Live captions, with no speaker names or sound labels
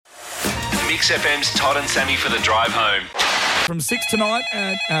Mix FM's Todd and Sammy for the drive home. From 6 tonight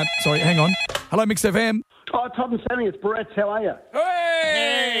sorry, hang on. Hello, Mix FM. Oh, Todd and Sammy, it's Beretta. How are you?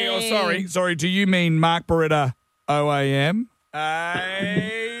 Hey! Oh, sorry. Do you mean Mark Beretta, O.A.M?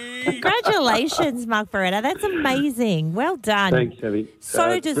 Hey! Congratulations, Mark Beretta. That's amazing. Well done. Thanks, Sammy.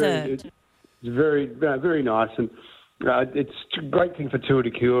 So deserved. It's very, very nice, and it's a great thing for Tour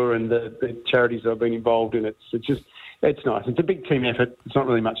de Cure and the charities I've been involved in. It's nice. It's a big team effort. It's not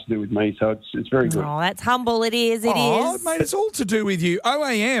really much to do with me, so it's very good. Oh, that's humble. It is. It is. Mate, it's all to do with you.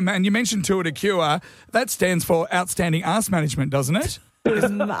 O.A.M, and you mentioned Tour de Cure, that stands for Outstanding Arse Management, doesn't it? I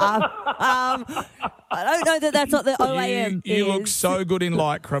don't know that that's what the O.A.M. You is. look so good in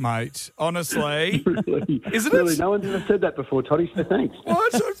lycra, mate. Honestly. Really? Isn't really? it? No one's ever said that before, Toddy, so thanks.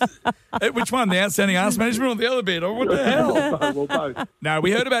 What? Which one? The Outstanding Arse Management or the other bit? Or what the hell? Well, both. No,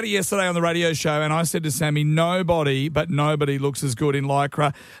 we heard about it yesterday on the radio show, and I said to Sammy, nobody looks as good in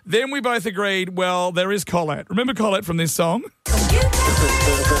lycra. Then we both agreed, well, there is Colette. Remember Colette from this song?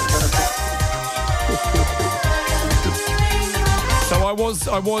 So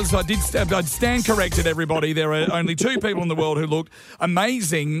I'd stand corrected, everybody. There are only two people in the world who look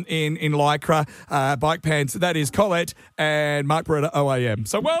amazing in lycra bike pants. That is Colette and Mark Beretta, O.A.M.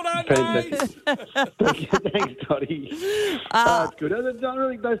 So well done, guys. Thanks, Toddy. It's good.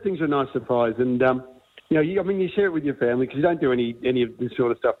 Those things are a nice surprise. And, you share it with your family because you don't do any of this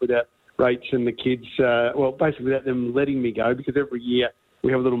sort of stuff without Rach and the kids, basically without them letting me go, because every year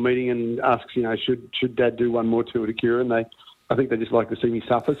we have a little meeting and asks, should Dad do one more Tour de Cure? And I think they just like to see me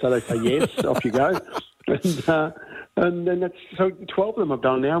suffer, so they say yes, off you go. And then that's 12 of them I've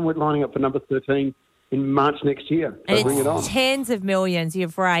done now, and we're lining up for number 13 in March next year. So and bring it on. Tens of millions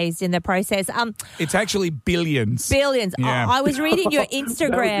you've raised in the process. It's actually billions. Billions. Yeah. I was reading your That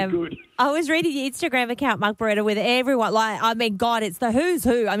Instagram. would be good. I was reading your Instagram account, Mark Beretta, with everyone. God, it's the who's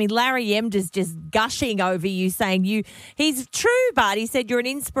who. I mean, Larry M just gushing over you, saying he's true, but he said you're an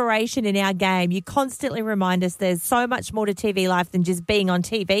inspiration in our game. You constantly remind us there's so much more to TV life than just being on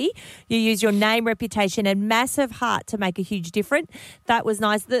TV. You use your name, reputation, and massive heart to make a huge difference. That was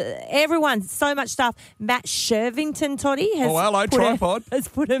nice. Everyone, so much stuff. Matt Shervington, Toddy, has hello, tripod. Has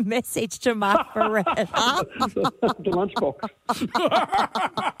put a message to Mark Beretta. The lunchbox.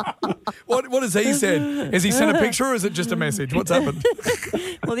 What has he said? Has he sent a picture or is it just a message? What's happened?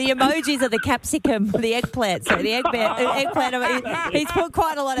 Well, the emojis are the capsicum, the eggplant. So the eggplant, he's put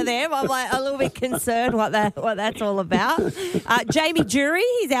quite a lot of them. I'm a little bit concerned what that's all about. Jamie Jury,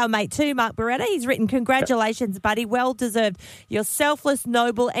 he's our mate too, Mark Beretta. He's written, congratulations, buddy. Well deserved. Your selfless,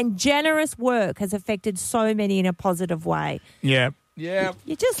 noble and generous work has affected so many in a positive way. Yeah.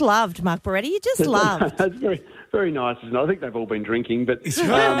 You just loved, Mark Beretta. You just loved. That's very, very nice. Isn't it? I think they've all been drinking, but it's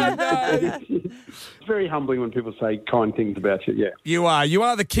very humbling when people say kind things about you, yeah. You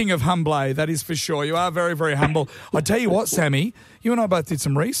are the king of humble, that is for sure. You are very, very humble. I tell you what, Sammy, you and I both did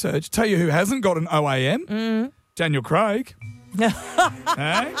some research. Tell you who hasn't got an O.A.M? Daniel Craig.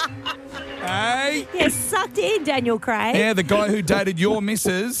 Hey? Yeah, sucked in, Daniel Craig. Yeah, the guy who dated your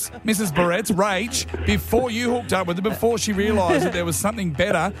Mrs. Barrett's, Rach, before you hooked up with her, before she realised that there was something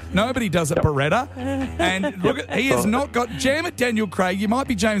better. Nobody does it, Beretta. And look, he has not got... Jam it, Daniel Craig. You might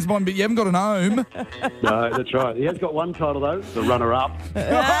be James Bond, but you haven't got an O.A.M. No, that's right. He has got one title, though, the runner-up.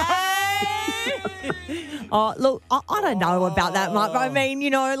 Oh, look, I don't know about that, Mark. I mean,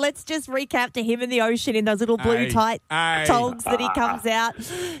 let's just recap to him in the ocean in those little blue tight togs that he comes out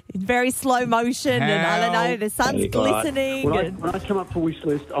in very slow motion. And I don't know, the sun's glistening. When I come up for wish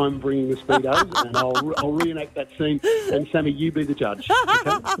list, I'm bringing the Speedos and I'll reenact that scene. And Sammy, you be the judge.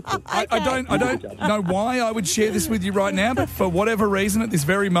 Okay? I don't know why I would share this with you right now, but for whatever reason at this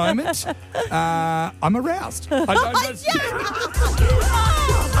very moment, I'm aroused. I love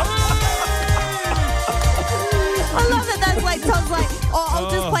that. That's like Tom's like,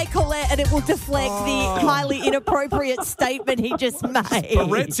 I'll just play Colette and it will deflect the highly inappropriate statement he just made.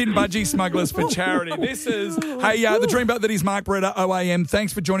 Barrett's in Budgie Smugglers for charity. This is, the dreamboat that is Mark Beretta, O.A.M.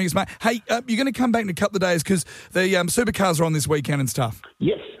 Thanks for joining us, mate. Hey, you're going to come back in a couple of days because the supercars are on this weekend and stuff.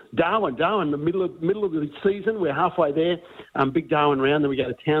 Yes, Darwin, the middle of the season. We're halfway there. Big Darwin round, then we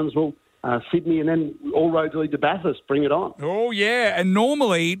go to Townsville. Sydney, and then all roads lead to Bathurst. Bring it on. Oh, yeah. And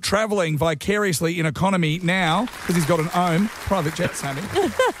normally travelling vicariously in economy now, because he's got an O.A.M, private jet, Sammy.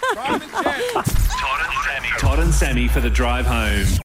 Private jet. Todd and Sammy for the drive home.